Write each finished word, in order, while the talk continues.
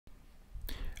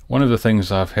One of the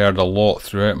things I've heard a lot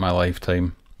throughout my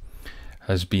lifetime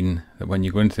has been that when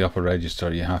you go into the upper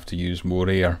register you have to use more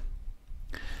air.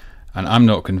 And I'm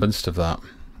not convinced of that.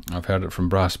 I've heard it from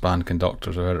brass band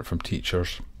conductors, I've heard it from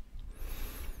teachers.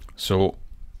 So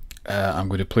I'm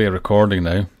going to play a recording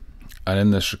now, and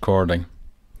in this recording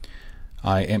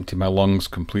I empty my lungs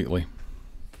completely,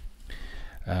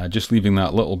 just leaving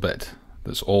that little bit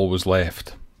that's always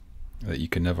left that you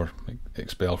can never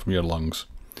expel from your lungs.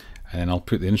 And then I'll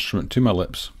put the instrument to my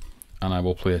lips and I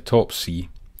will play a top C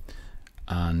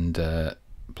and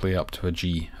play up to a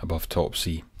G above top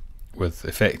C with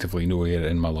effectively no air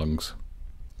in my lungs.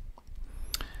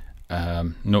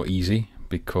 Not easy,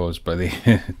 because by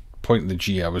the point of the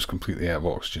G I was completely out of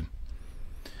oxygen.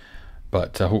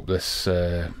 But I hope this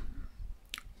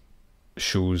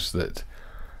shows that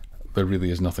there really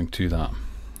is nothing to that.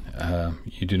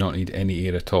 You do not need any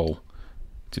air at all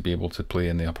to be able to play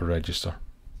in the upper register.